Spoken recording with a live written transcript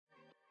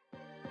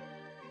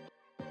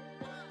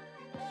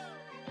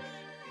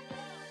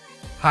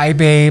Hi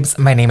babes,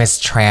 my name is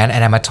Tran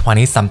and I'm a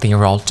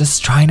 20-something-year-old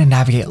just trying to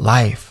navigate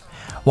life.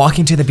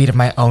 Walking to the beat of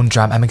my own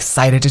drum, I'm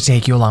excited to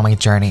take you along my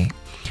journey.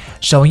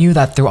 Showing you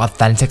that through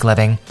authentic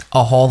living,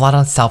 a whole lot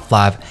of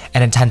self-love,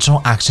 and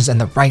intentional actions in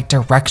the right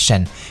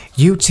direction,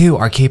 you too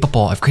are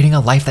capable of creating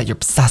a life that you're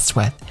obsessed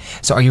with.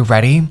 So are you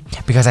ready?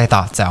 Because I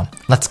thought so.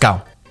 Let's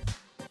go.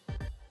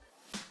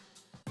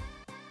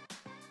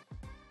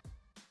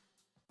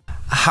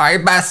 Hi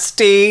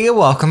bestie,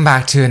 welcome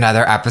back to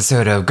another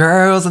episode of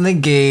Girls and the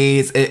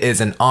Gays. It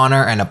is an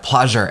honor and a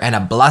pleasure and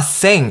a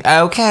blessing,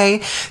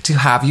 okay, to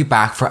have you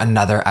back for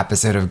another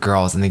episode of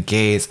Girls and the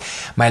Gays.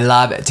 My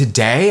love,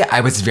 today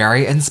I was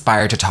very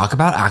inspired to talk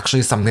about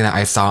actually something that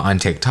I saw on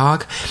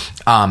TikTok.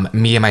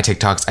 Me and my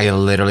TikToks, I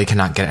literally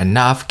cannot get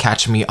enough.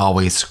 Catch me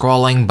always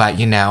scrolling, but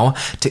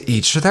to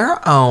each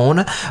their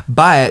own.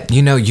 But,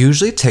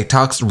 usually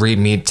TikToks read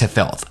me to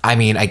filth. I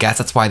mean, I guess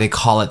that's why they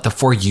call it the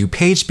For You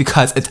page,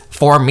 because it's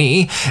for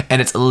me and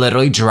it's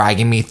literally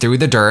dragging me through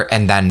the dirt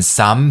and then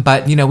some.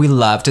 But, we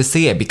love to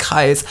see it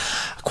because,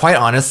 quite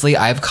honestly,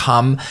 I've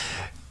found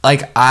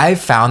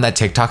that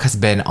TikTok has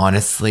been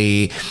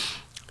honestly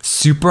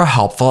super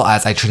helpful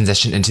as I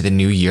transition into the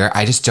new year.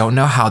 I just don't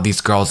know how these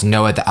girls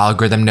know it. The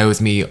algorithm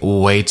knows me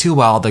way too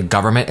well. The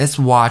government is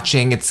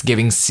watching. It's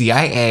giving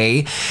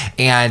CIA,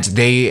 and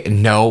they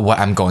know what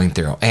I'm going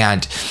through.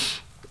 And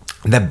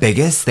the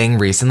biggest thing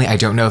recently, I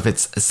don't know if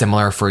it's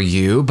similar for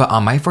you, but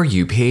on my For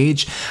You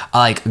page,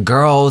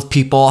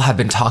 people have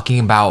been talking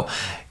about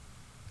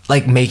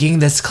making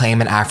this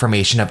claim and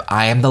affirmation of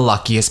I am the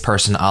luckiest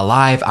person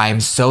alive. I am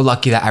so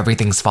lucky that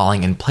everything's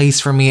falling in place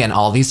for me, and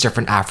all these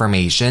different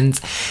affirmations,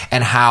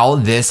 and how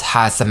this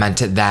has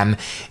cemented them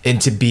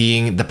into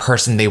being the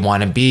person they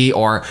want to be,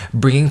 or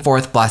bringing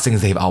forth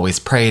blessings they've always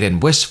prayed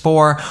and wished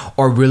for,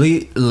 or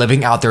really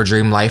living out their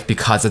dream life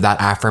because of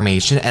that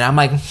affirmation. And I'm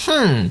like,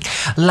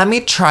 let me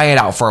try it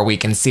out for a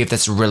week and see if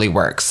this really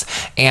works.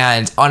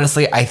 And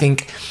honestly, I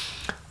think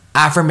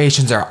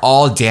affirmations are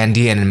all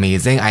dandy and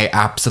amazing. I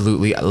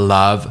absolutely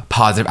love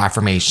positive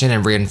affirmation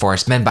and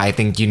reinforcement, but I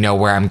think you know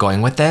where I'm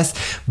going with this.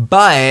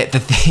 But the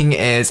thing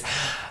is,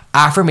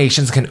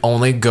 affirmations can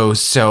only go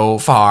so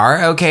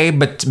far, okay?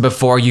 But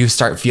before you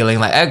start feeling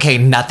like, okay,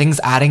 nothing's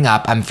adding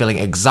up, I'm feeling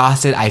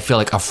exhausted, I feel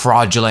like a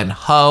fraudulent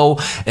hoe,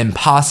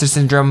 imposter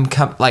syndrome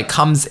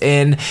comes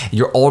in,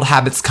 your old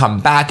habits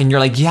come back, and you're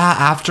like, yeah,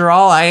 after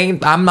all,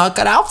 I'm not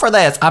cut out for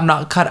this. I'm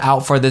not cut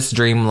out for this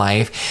dream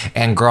life.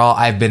 And girl,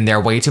 I've been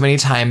there way too many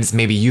times.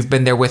 Maybe you've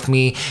been there with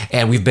me,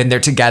 and we've been there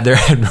together,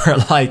 and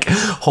we're like,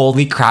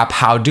 holy crap,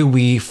 how do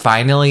we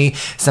finally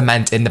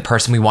cement in the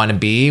person we want to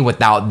be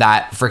without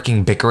that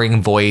freaking bickering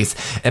voice,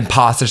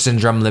 imposter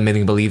syndrome,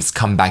 limiting beliefs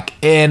come back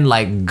in?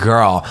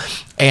 Girl.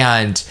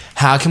 And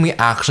how can we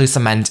actually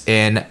cement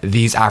in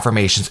these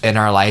affirmations in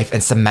our life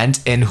and cement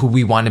in who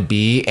we want to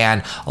be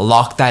and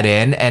lock that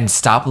in and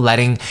stop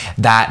letting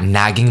that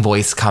nagging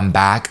voice come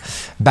back?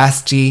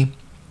 Bestie,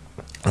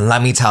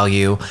 let me tell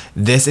you,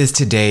 this is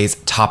today's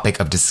topic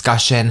of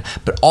discussion,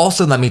 but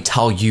also let me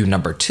tell you,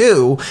 number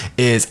 2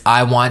 is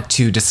I want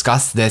to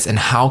discuss this and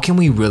how can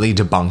we really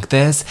debunk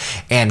this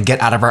and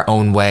get out of our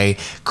own way,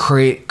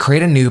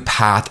 create a new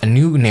path, a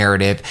new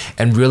narrative,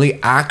 and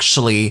really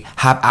actually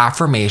have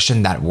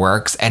affirmation that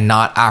works and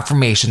not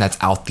affirmation that's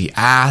out the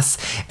ass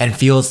and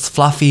feels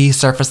fluffy,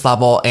 surface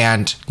level,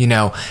 and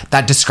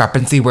that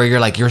discrepancy where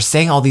you're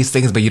saying all these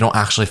things, but you don't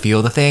actually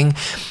feel the thing.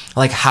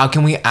 How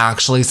can we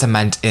actually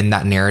cement in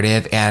that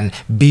narrative and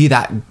be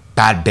that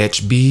bad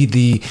bitch,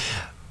 be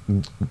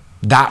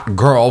that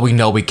girl we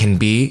know we can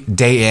be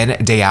day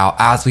in, day out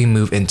as we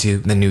move into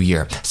the new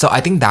year? So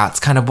I think that's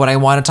kind of what I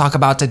want to talk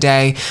about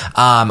today.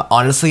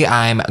 Honestly,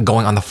 I'm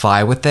going on the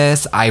fly with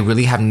this. I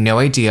really have no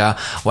idea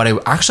what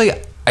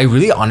I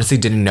really honestly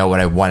didn't know what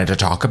I wanted to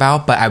talk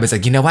about, but I was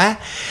like, you know what?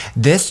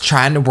 This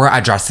trend, we're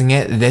addressing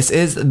it. This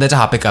is the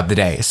topic of the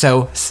day.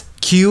 So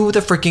cue the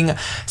freaking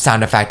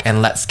sound effect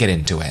and let's get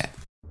into it.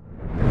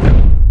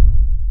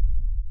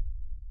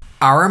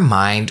 Our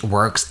mind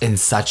works in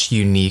such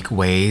unique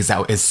ways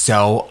that is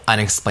so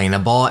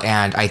unexplainable,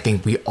 and I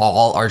think we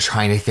all are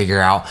trying to figure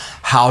out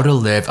how to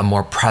live a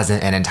more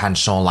present and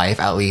intentional life,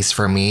 at least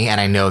for me. And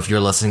I know if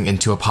you're listening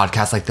into a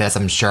podcast like this,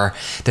 I'm sure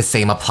the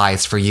same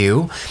applies for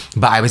you.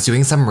 But I was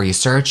doing some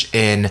research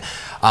in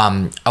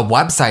a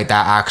website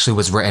that actually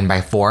was written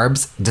by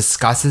Forbes,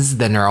 discusses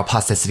the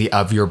neuroplasticity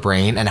of your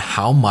brain and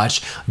how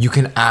much you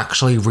can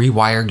actually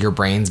rewire your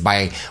brains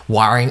by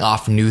wiring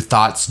off new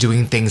thoughts,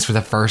 doing things for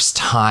the first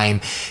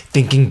time,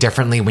 thinking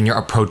differently when you're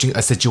approaching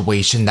a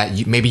situation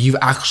that maybe you've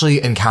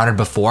actually encountered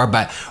before,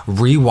 but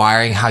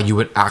rewiring how you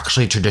would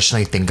actually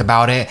traditionally think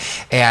about it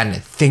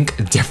and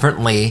think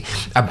differently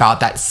about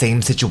that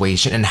same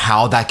situation and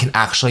how that can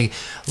actually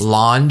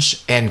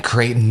launch and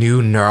create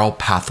new neural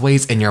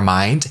pathways in your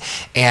mind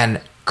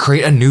and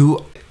create a new,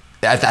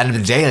 at the end of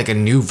the day, a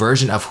new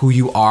version of who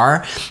you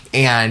are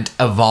and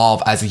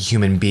evolve as a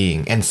human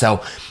being. And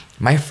so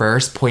My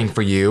first point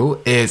for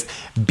you is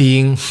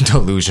being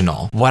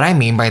delusional. What I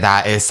mean by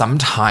that is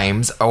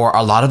sometimes, or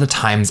a lot of the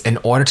times, in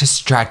order to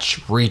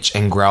stretch, reach,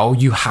 and grow,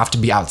 you have to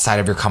be outside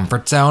of your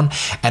comfort zone.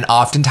 And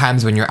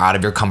oftentimes when you're out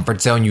of your comfort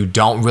zone, you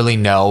don't really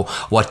know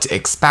what to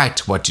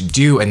expect, what to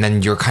do. And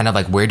then you're kind of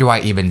like, where do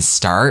I even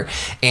start?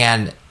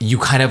 And you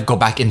kind of go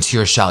back into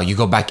your shell. You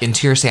go back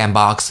into your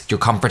sandbox, your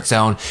comfort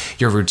zone,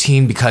 your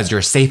routine, because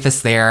you're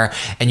safest there,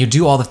 and you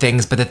do all the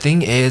things. But the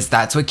thing is,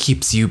 that's what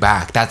keeps you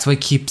back. That's what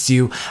keeps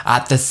you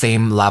at the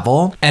same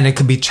level. And it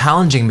can be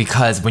challenging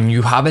because when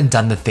you haven't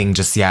done the thing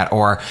just yet,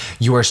 or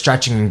you are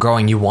stretching and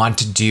growing, you want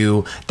to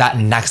do that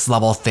next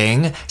level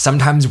thing.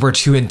 Sometimes we're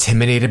too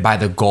intimidated by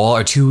the goal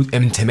or too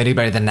intimidated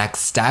by the next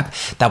step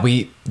that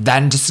we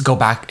then just go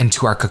back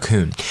into our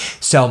cocoon.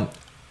 So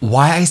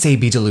why I say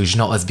be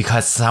delusional is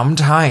because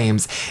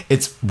sometimes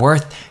it's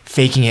worth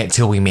faking it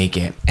till we make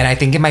it. And I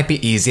think it might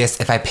be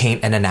easiest if I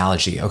paint an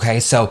analogy, okay?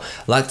 So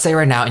let's say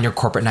right now in your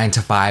corporate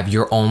 9-to-5,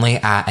 you're only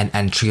at an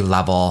entry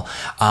level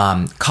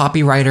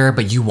copywriter,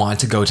 but you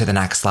want to go to the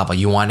next level.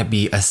 You want to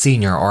be a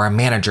senior or a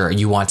manager, and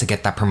you want to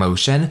get that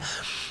promotion.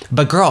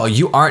 But girl,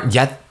 you aren't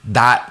yet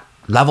that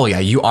level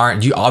yet. You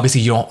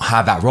obviously you don't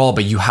have that role,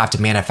 but you have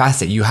to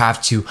manifest it. You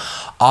have to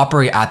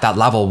operate at that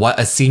level, what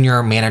a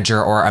senior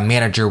manager or a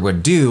manager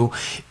would do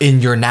in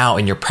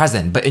your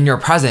present. But in your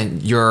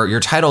present, your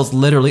title is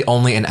literally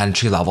only an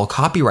entry level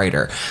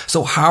copywriter.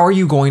 So how are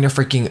you going to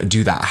freaking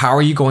do that? How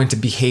are you going to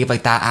behave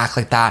like that, act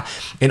like that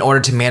in order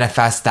to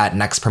manifest that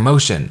next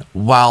promotion?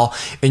 Well,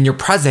 in your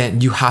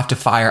present, you have to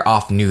fire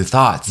off new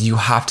thoughts. You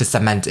have to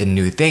cement in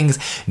new things,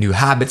 new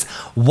habits,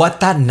 what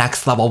that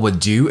next level would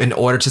do in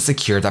order to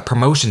secure that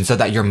promotion, so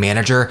that your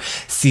manager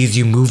sees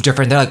you move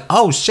different. They're like,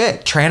 oh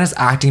shit, Tran is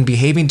acting,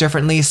 behaving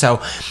differently,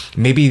 so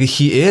maybe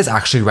he is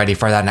actually ready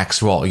for that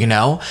next role, you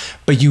know?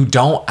 But you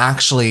don't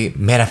actually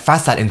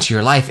manifest that into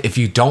your life if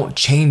you don't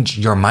change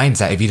your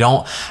mindset, if you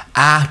don't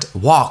act,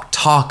 walk,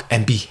 talk,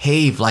 and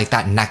behave like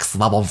that next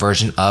level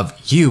version of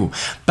you.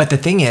 But the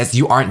thing is,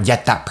 you aren't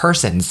yet that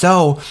person.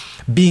 So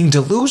being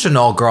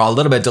delusional, girl, a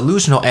little bit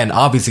delusional and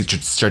obviously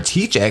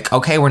strategic.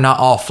 Okay, we're not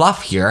all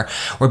fluff here.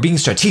 We're being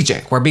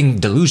strategic. We're being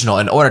delusional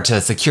in order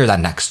to secure that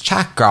next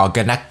check, girl.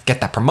 Get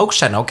that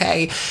promotion,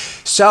 okay?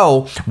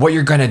 So what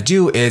you're gonna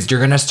do is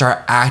you're gonna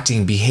start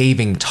acting,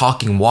 behaving,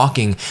 talking,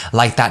 walking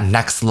like that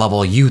next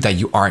level you that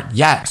you aren't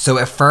yet. So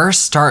it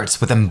first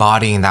starts with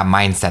embodying that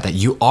mindset that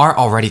you are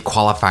already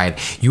qualified.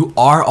 You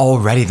are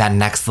already that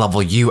next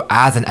level you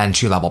as an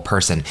entry level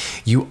person.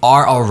 You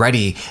are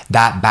already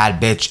that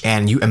bad bitch,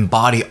 and you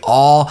embody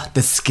all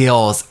the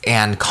skills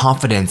and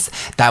confidence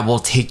that will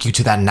take you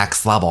to that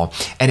next level.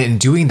 And in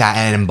doing that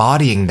and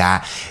embodying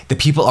that, the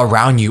people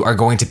around you are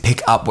going to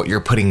pick up what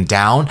you're putting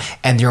down,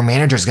 and your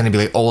manager is going to be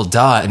like, oh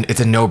duh, and it's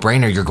a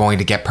no-brainer. You're going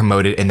to get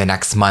promoted in the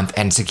next month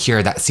and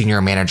secure that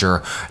senior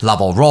manager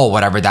level role,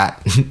 whatever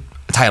that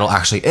title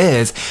actually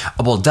is.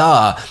 Well,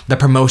 duh, the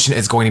promotion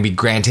is going to be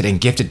granted and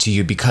gifted to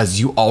you because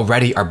you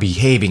already are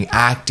behaving,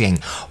 acting,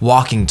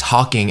 walking,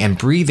 talking, and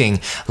breathing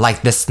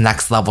like this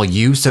next level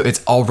you. So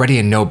it's already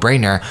a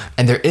no-brainer,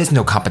 and there is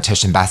no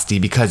competition,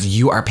 bestie, because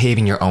you are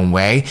paving your own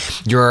way.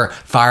 You're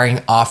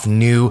firing off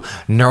new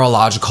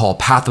neurological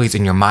pathways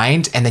in your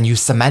mind, and then you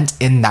cement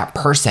in that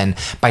person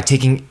by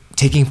taking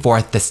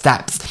forth the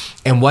steps.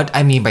 And what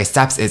I mean by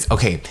steps is,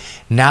 okay,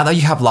 now that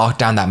you have locked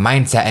down that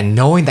mindset and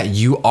knowing that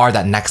you are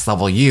that next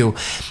level you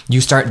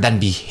start then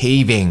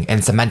behaving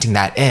and cementing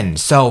that in.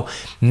 So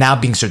now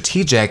being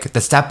strategic, the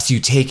steps you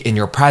take in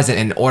your present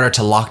in order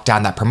to lock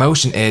down that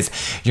promotion is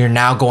you're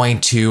now going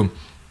to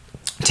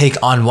take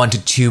on 1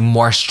 to 2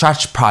 more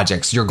stretch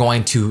projects. You're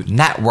going to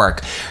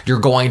network.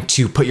 You're going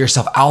to put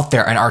yourself out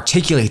there and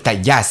articulate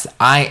that, yes,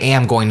 I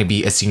am going to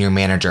be a senior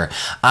manager.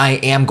 I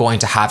am going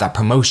to have that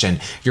promotion.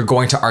 You're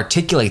going to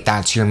articulate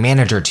that to your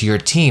manager, to your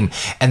team,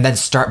 and then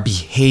start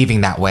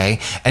behaving that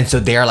way. And so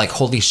they're like,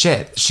 holy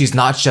shit, she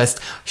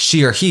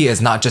or he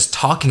is not just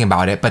talking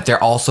about it, but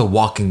they're also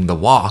walking the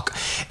walk.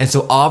 And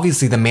so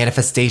obviously the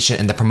manifestation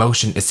and the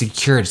promotion is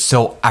secured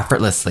so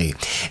effortlessly.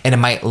 And it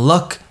might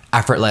look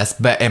effortless,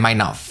 but it might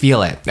not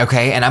feel it,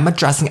 okay? And I'm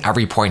addressing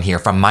every point here,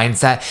 from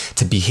mindset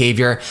to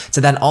behavior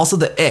to then also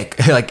the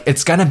ick. Like,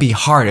 it's gonna be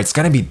hard, it's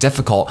gonna be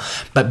difficult,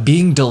 but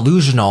being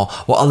delusional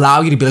will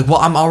allow you to be like, well,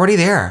 I'm already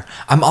there.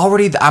 I'm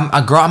already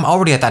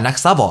at that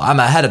next level.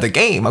 I'm ahead of the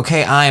game,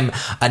 okay? I'm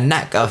a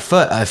neck, a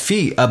foot, a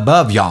feet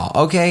above y'all,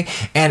 okay?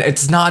 And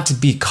it's not to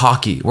be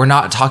cocky. We're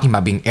not talking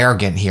about being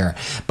arrogant here,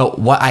 but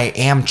what I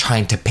am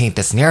trying to paint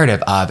this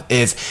narrative of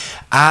is,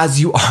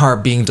 as you are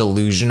being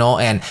delusional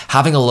and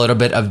having a little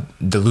bit of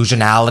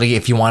delusionality,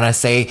 if you want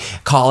to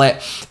call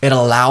it, it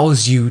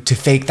allows you to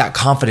fake that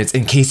confidence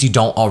in case you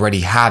don't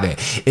already have it.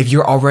 If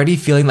you're already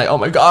feeling like, oh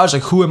my gosh,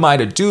 like, who am I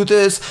to do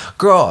this?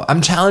 Girl,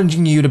 I'm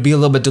challenging you to be a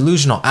little bit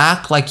delusional.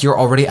 Act like you're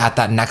already at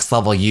that next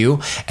level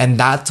you. And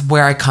that's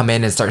where I come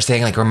in and start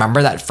saying, like,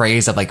 remember that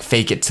phrase of like,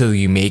 fake it till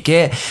you make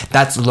it?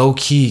 That's low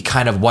key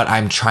kind of what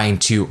I'm trying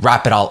to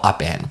wrap it all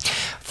up in.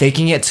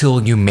 faking it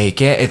till you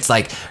make it. It's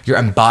like you're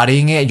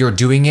embodying it, you're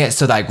doing it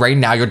so that right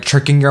now you're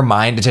tricking your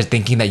mind into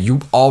thinking that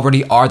you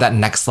already are that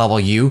next level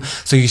you.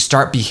 So you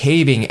start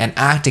behaving and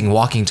acting,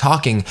 walking,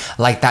 talking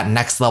like that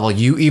next level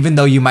you, even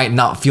though you might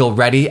not feel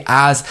ready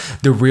as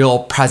the real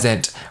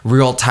present,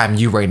 real time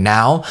you right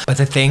now. But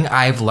the thing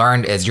I've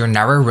learned is you're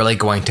never really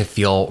going to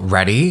feel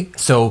ready.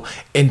 So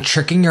in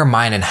tricking your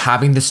mind and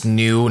having this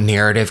new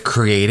narrative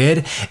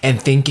created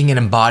and thinking and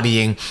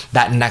embodying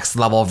that next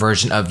level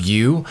version of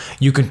you,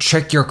 you can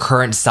trick your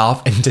current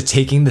self into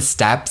taking the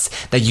steps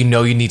that you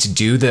know you need to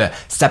do, the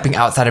stepping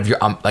outside of your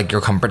your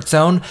comfort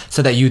zone,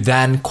 so that you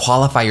then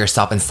qualify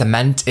yourself and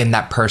cement in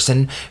that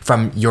person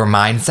from your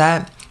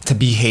mindset to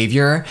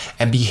behavior,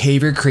 and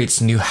behavior creates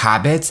new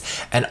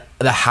habits, and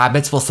the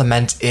habits will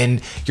cement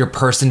in your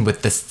person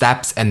with the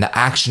steps and the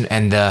action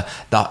and the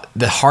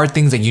hard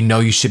things that you know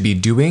you should be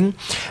doing.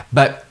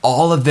 But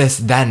all of this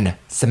then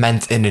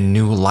cements in a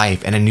new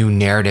life and a new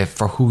narrative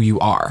for who you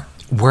are.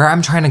 Where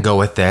I'm trying to go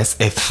with this,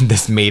 if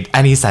this made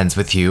any sense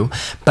with you,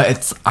 but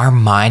it's our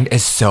mind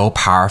is so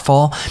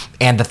powerful,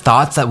 and the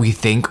thoughts that we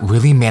think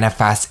really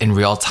manifest in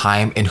real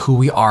time in who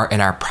we are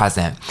in our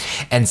present.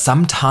 And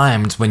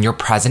sometimes when your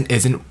present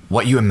isn't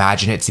what you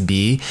imagine it to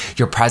be,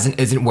 your present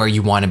isn't where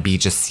you want to be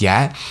just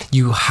yet,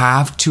 you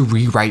have to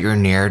rewrite your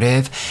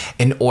narrative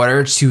in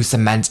order to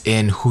cement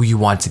in who you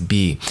want to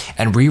be.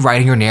 And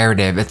rewriting your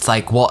narrative, it's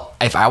like, well,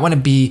 if I want to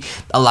be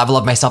a level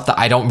of myself that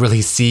I don't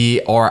really see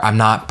or I'm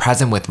not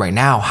present with right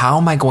now, how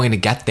am I going to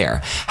get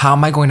there? How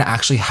am I going to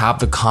actually have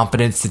the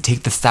confidence to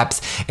take the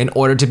steps in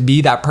order to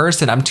be that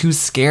person? I'm too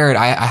scared.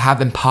 I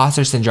have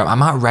imposter syndrome. I'm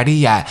not ready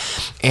yet.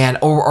 And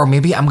or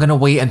maybe I'm going to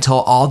wait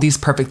until all these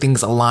perfect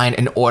things align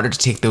in order to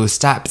take those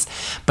steps.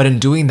 But in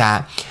doing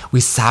that, we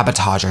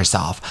sabotage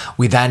ourselves.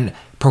 We then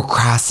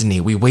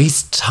procrastinate. We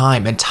waste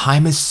time, and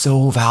time is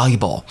so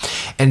valuable.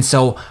 And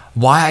so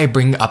why I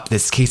bring up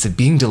this case of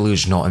being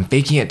delusional and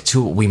faking it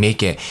till we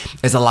make it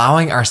is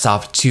allowing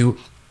ourselves to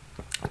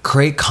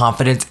create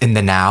confidence in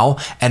the now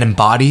and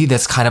embody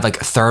this kind of like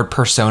third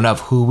persona of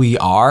who we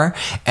are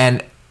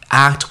and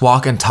act,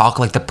 walk, and talk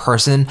like the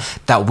person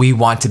that we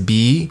want to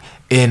be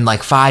in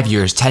like 5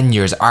 years, 10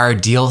 years, our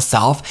ideal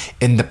self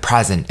in the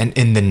present and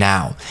in the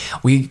now.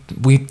 We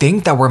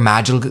think that we're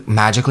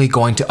magically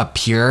going to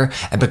appear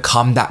and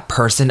become that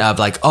person of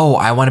like, oh,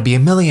 I want to be a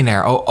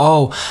millionaire.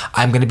 Oh,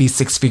 I'm going to be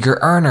 6-figure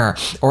earner,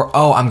 or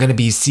oh, I'm going to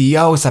be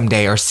CEO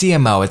someday, or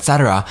CMO,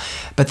 etc.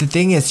 But the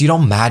thing is, you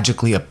don't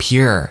magically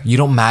appear. You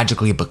don't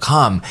magically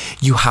become.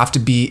 You have to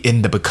be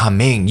in the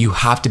becoming. You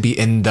have to be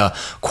in the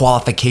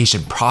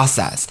qualification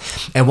process.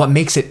 And what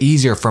makes it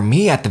easier for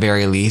me at the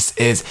very least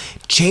is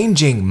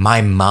changing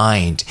my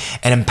mind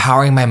and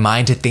empowering my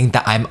mind to think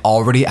that I'm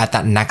already at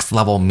that next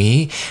level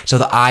me, so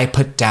that I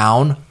put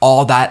down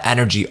all that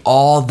energy,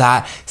 all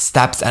that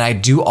steps, and I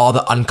do all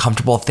the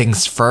uncomfortable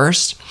things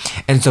first.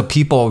 And so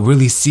people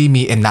really see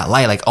me in that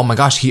light, like, oh my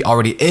gosh, he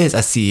already is a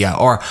CEO,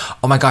 or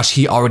oh my gosh,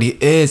 he already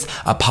is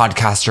a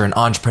podcaster, an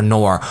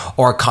entrepreneur,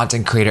 or a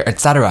content creator,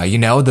 etc. You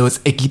know, those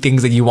icky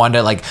things that you want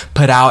to like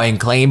put out and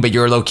claim, but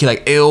you're low-key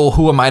like, ew,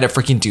 who am I to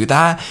freaking do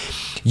that?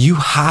 You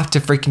have to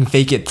freaking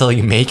fake it till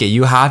you make it.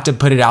 You have to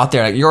put it out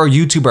there. Like, you're a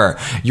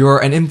YouTuber, you're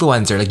an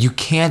influencer. Like, you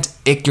can't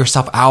ick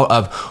yourself out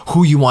of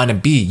who you want to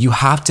be. You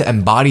have to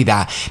embody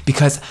that,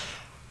 because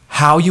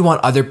how you want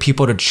other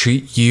people to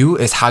treat you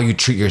is how you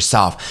treat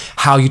yourself,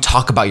 how you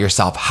talk about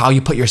yourself, how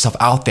you put yourself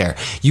out there.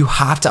 You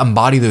have to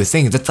embody those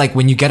things. It's like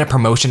when you get a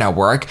promotion at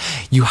work,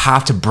 you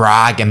have to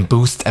brag and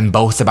boost and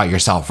boast about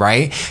yourself,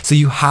 right? So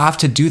you have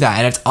to do that.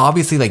 And it's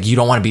obviously like you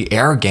don't want to be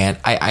arrogant.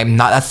 I'm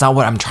not, that's not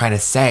what I'm trying to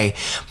say.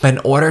 But in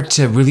order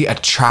to really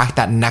attract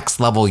that next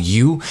level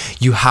you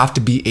have to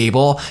be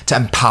able to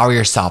empower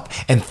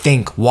yourself and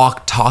think,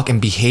 walk, talk,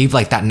 and behave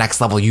like that next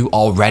level you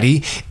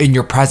already in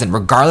your present,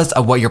 regardless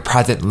of what your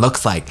present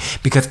looks like.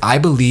 Because I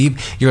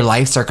believe your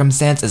life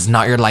circumstance is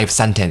not your life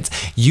sentence.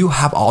 You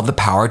have all the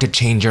power to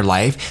change your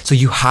life, so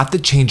you have to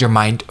change your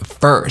mind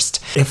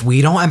first. If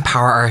we don't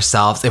empower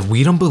ourselves, if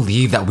we don't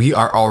believe that we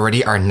are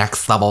already our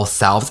next level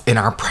selves in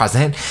our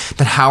present,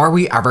 then how are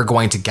we ever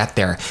going to get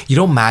there? You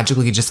don't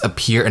magically just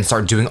appear and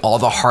start doing all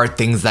the hard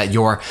things that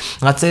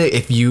let's say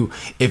if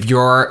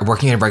you're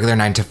working a regular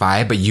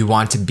 9-to-5, but you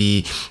want to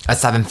be a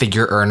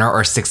 7-figure earner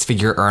or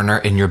 6-figure earner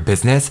in your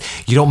business,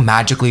 you don't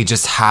magically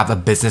just have a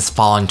business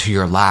fall into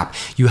your lap.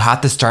 You have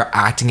to start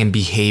acting and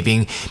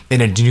behaving in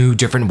a new,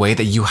 different way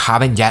that you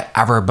haven't yet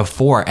ever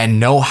before, and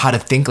know how to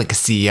think like a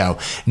CEO,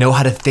 know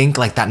how to think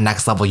like that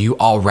next level you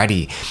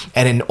already.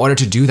 And in order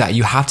to do that,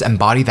 you have to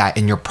embody that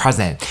in your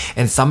present.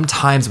 And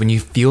sometimes when you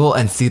feel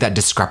and see that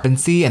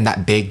discrepancy and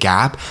that big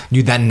gap,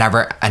 you then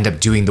never end up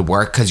doing the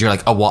work because you're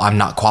like, oh, well, I'm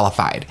not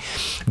qualified.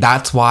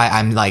 That's why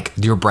I'm like,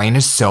 your brain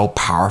is so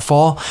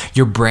powerful.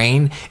 Your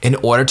brain, in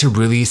order to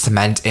really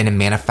cement in and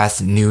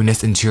manifest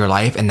newness into your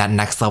life and that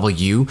next level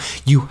you,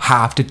 you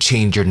have to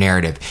change your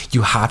narrative.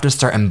 You have to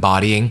start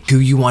embodying who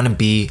you want to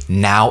be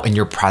now in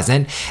your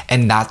present.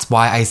 And that's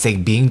why I say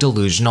being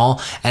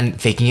delusional and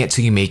faking it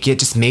till you make it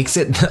just makes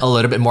it a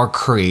little bit more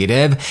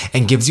creative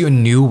and gives you a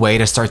new way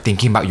to start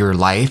thinking about your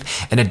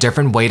life and a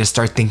different way to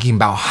start thinking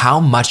about how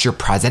much your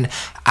present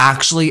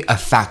actually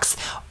affects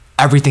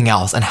everything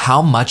else and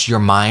how much your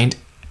mind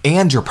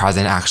and your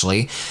present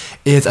actually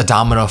is a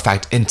domino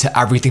effect into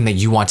everything that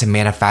you want to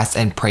manifest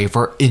and pray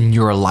for in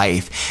your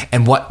life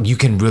and what you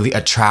can really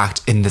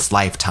attract in this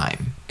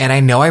lifetime. And I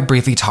know I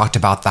briefly talked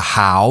about the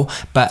how,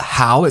 but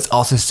how is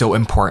also so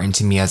important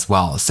to me as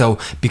well. So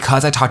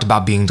because I talked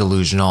about being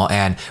delusional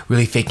and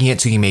really faking it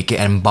till you make it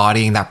and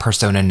embodying that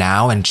persona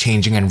now and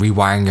changing and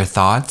rewiring your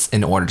thoughts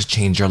in order to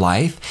change your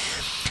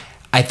life,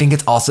 I think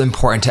it's also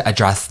important to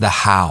address the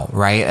how,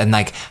 right? And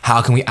like,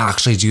 how can we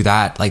actually do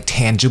that like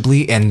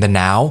tangibly in the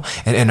now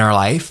and in our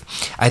life?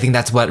 I think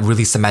that's what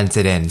really cements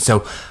it in.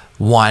 So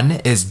one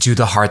is do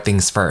the hard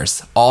things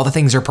first. All the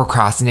things you're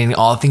procrastinating,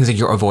 all the things that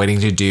you're avoiding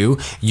to do,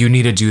 you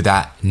need to do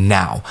that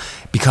now,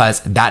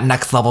 because that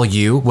next level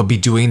you would be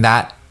doing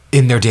that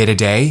in their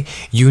day-to-day.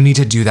 You need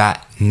to do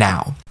that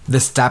now. The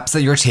steps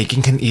that you're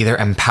taking can either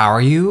empower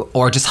you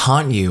or just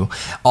haunt you.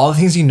 All the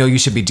things you know you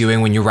should be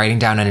doing when you're writing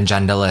down an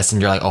agenda list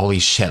and you're like, holy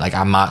shit, like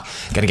I'm not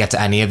gonna get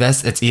to any of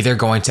this. It's either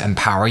going to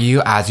empower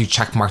you as you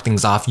check mark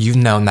things off. You've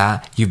known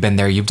that, you've been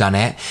there, you've done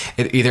it.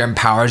 It either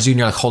empowers you and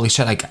you're like, holy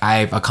shit, like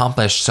I've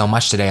accomplished so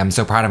much today. I'm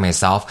so proud of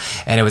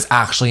myself. And it was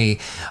actually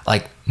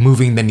like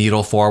moving the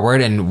needle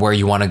forward and where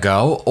you want to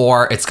go,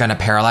 or it's going to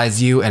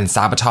paralyze you and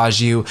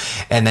sabotage you.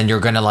 And then you're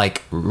going to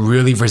like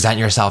really resent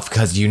yourself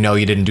because you know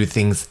you didn't do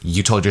things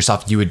you told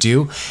yourself you would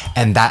do.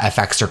 And that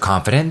affects your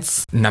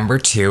confidence. Number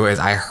two is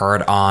I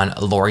heard on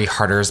Lori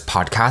Harder's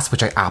podcast,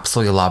 which I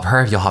absolutely love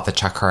her. You'll have to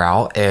check her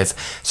out, is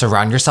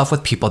surround yourself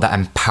with people that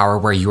empower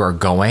where you are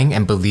going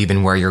and believe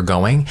in where you're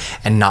going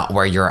and not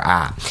where you're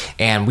at.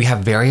 And we have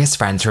various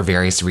friends for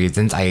various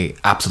reasons. I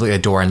absolutely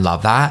adore and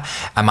love that.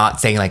 I'm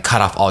not saying like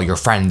cut off all your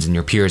friends and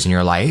your peers in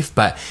your life,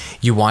 but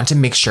you want to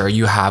make sure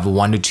you have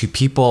 1 to 2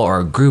 people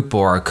or a group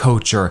or a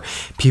coach or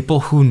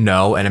people who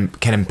know and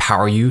can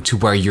empower you to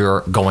where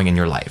you're going in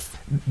your life.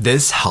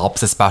 This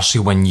helps, especially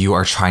when you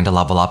are trying to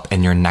level up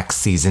in your next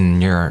season,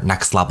 your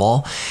next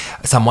level.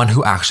 Someone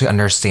who actually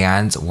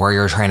understands where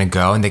you're trying to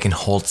go and they can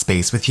hold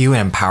space with you and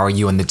empower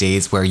you in the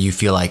days where you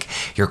feel like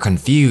you're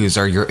confused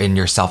or you're in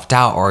your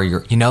self-doubt or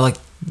you're, you know, like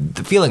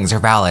the feelings are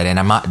valid and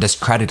I'm not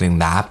discrediting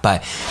that,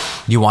 but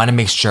you want to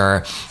make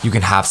sure you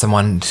can have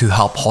someone to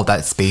help hold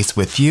that space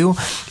with you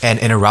and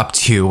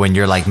interrupt you when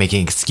you're like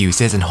making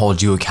excuses and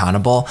hold you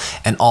accountable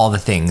and all the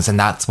things. And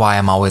that's why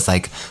I'm always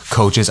like,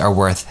 coaches are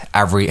worth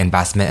every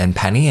investment and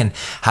penny, and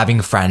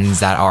having friends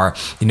that are,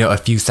 you know, a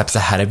few steps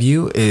ahead of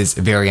you is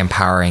very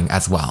empowering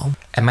as well.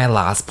 And my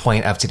last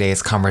point of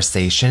today's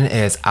conversation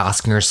is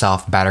asking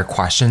yourself better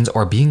questions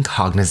or being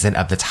cognizant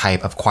of the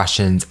type of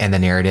questions and the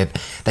narrative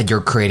that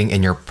you're creating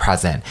in your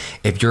present.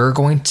 If you're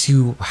going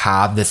to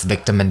have this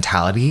victim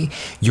mentality,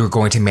 you're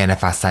going to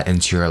manifest that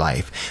into your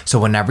life. So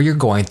whenever you're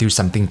going through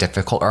something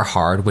difficult or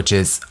hard, which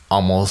is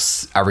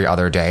almost every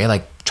other day,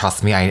 like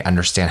trust me, I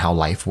understand how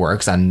life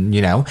works and,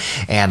 you know,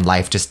 and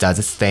life just does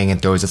its thing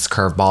and throws its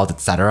curveballs,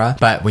 etc.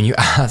 But when you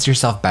ask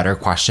yourself better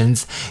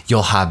questions,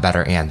 you'll have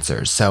better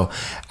answers. So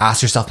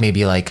ask yourself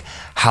maybe like,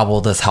 how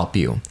will this help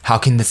you? How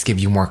can this give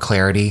you more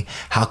clarity?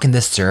 How can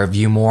this serve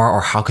you more?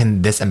 Or how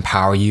can this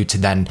empower you to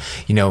then,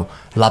 you know,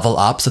 level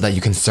up so that you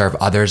can serve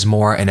others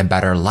more in a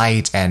better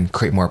light and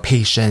create more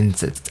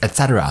patience,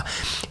 etc.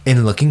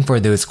 In looking for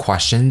those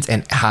questions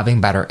and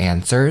having better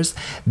answers,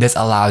 this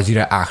allows you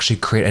to actually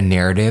create a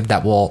narrative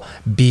that will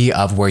be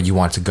of where you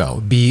want to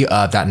go, be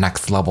of that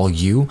next level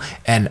you,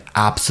 and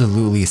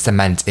absolutely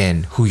cement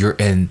in who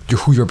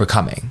you're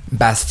becoming.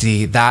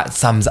 Bestie, that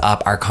sums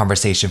up our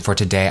conversation for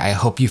today. I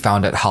hope you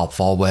found it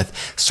helpful with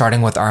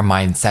starting with our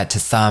mindset to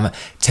some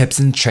tips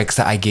and tricks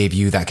that I gave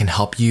you that can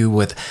help you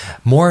with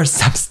more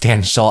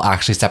substantial,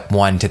 actually step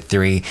 1 to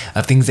 3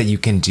 of things that you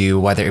can do,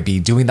 whether it be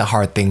doing the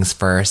hard things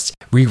first,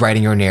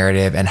 rewriting your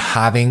narrative, and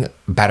having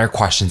better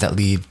questions that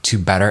lead to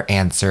better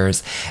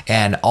answers,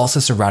 and also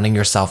surrounding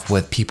yourself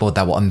with people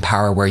that will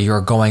empower where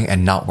you're going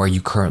and not where you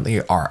currently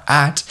are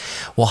at,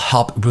 will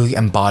help really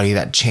embody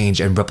that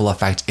change and ripple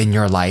effect in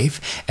your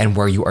life and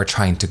where you are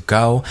trying to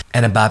go.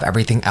 And above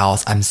everything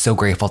else, I'm so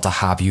grateful to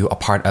have you a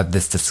part of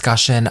this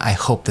discussion. I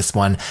hope this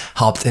one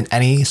helped in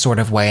any sort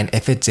of way, and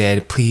if it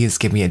did, please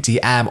give me a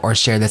DM or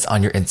share this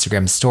on your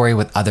Instagram story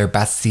with other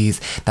besties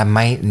that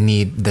might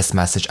need this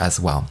message as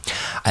well.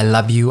 I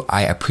love you,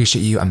 I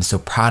appreciate you, I'm so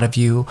proud of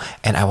you,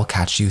 and I will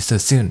catch you so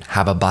soon.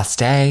 Have a blessed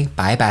day.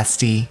 Bye,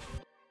 bestie.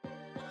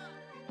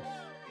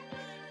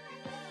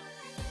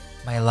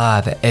 My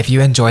love, if you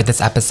enjoyed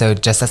this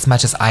episode just as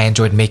much as I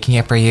enjoyed making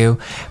it for you,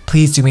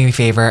 please do me a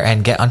favor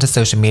and get onto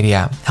social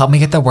media. Help me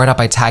get the word out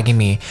by tagging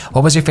me.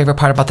 What was your favorite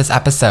part about this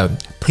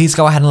episode? Please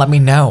go ahead and let me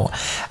know.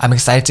 I'm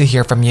excited to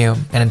hear from you.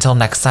 And until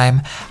next time,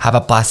 have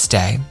a blessed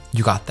day.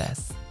 You got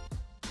this.